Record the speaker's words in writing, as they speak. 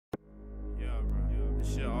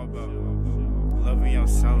loving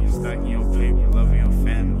yourself, stacking your paper, loving your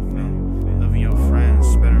family, man. Loving your friends,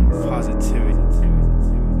 spreading positivity,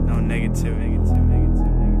 no negativity.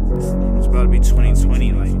 It's about to be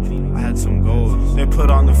 2020, like, I had some goals. They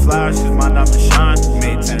put on the flowers, cause my diamond shine.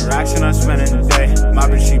 Made 10 racks and I spent it a day. My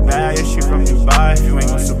bitch, she bad, yeah, she from Dubai. If you ain't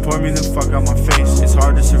gon' support me, then fuck out my face. It's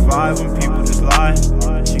hard to survive when people just lie.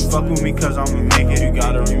 She fuck with me cause I'ma make it. You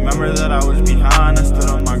gotta remember that I was behind. I stood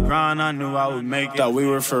on my grind, I knew I would make it. Thought we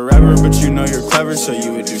were forever, but you know you're clever, so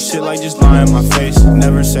you would do shit like just lie in my face.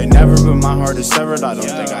 Never say never, but my heart is severed. I don't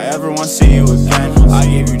think I ever wanna see you again. I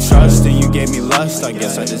gave you trust and you gave me lust. I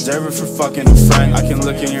guess I deserve it for fucking a friend. I can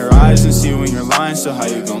look in your eyes and see when you're lying, so how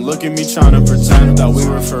you gon' look at me tryna pretend? Thought we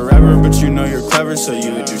were forever, but you know you're clever, so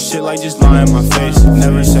you would do shit like just lie in my face.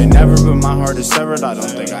 Never say never, but my heart is severed. I don't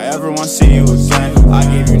think I ever wanna see you again. I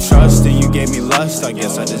gave you trust and you gave me lust. I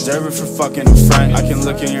guess I deserve it for fucking a friend. I can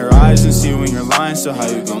look in your eyes and see when you're lying, so how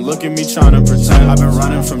you gon' look at me tryna pretend? I've been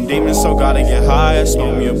running from demons, so gotta get high. I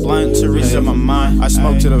smoke me a blunt to reset my mind. I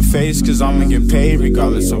smoke to the face, cause I'ma get paid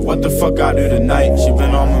regardless of what the fuck I do tonight. She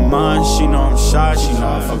been on my mind, she know I'm shy. She know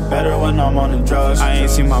I fuck better when I'm on the drugs. I ain't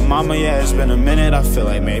seen my mama yet, it's been a minute. I feel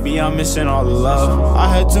like maybe I'm missing all the love. I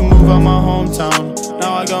had to move out my hometown.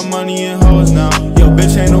 Now I got money and hoes now. Yo,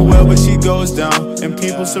 bitch ain't no well, but she goes down. And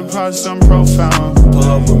people surprised I'm profound. Pull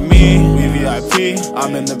up with me, we VIP.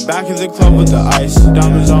 I'm in the back of the club with the ice.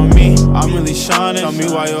 Diamonds on me, I'm really shining. Tell me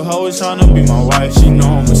why your hoe is tryna be my wife. She know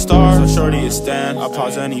I'm a star, so shorty is stand. I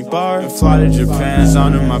pause any bar and fly to Japan.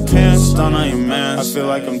 Sound in my pants, stun on your man. I feel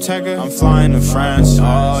like I'm Tekka, I'm flying to France.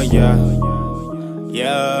 Oh yeah,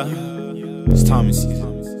 yeah. It's Tommy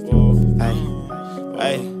season. Hey,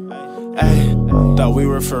 hey. Ay, thought we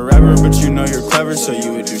were forever, but you know you're clever, so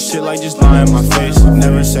you would do shit like just lie in my face.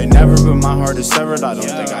 Never say never, but my heart is severed. I don't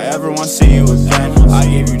think I ever wanna see you again. I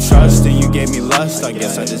gave you trust and you gave me lust. I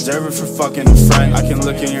guess I deserve it for fucking a friend. I can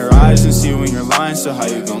look in your eyes and see when you're lying, so how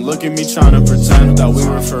you gon' look at me tryna pretend? Thought we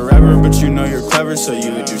were forever, but you know you're clever, so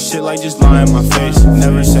you would do shit like just lie in my face.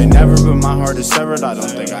 Never say never, but my heart is severed. I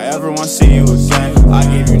don't think I ever wanna see you again. I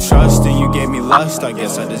gave you trust and you gave me lust. I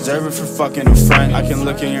guess I deserve it for fucking a friend. I can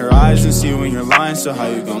look in your eyes and see when you're lying, so how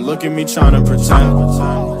you gon' look at me tryna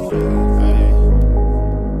pretend?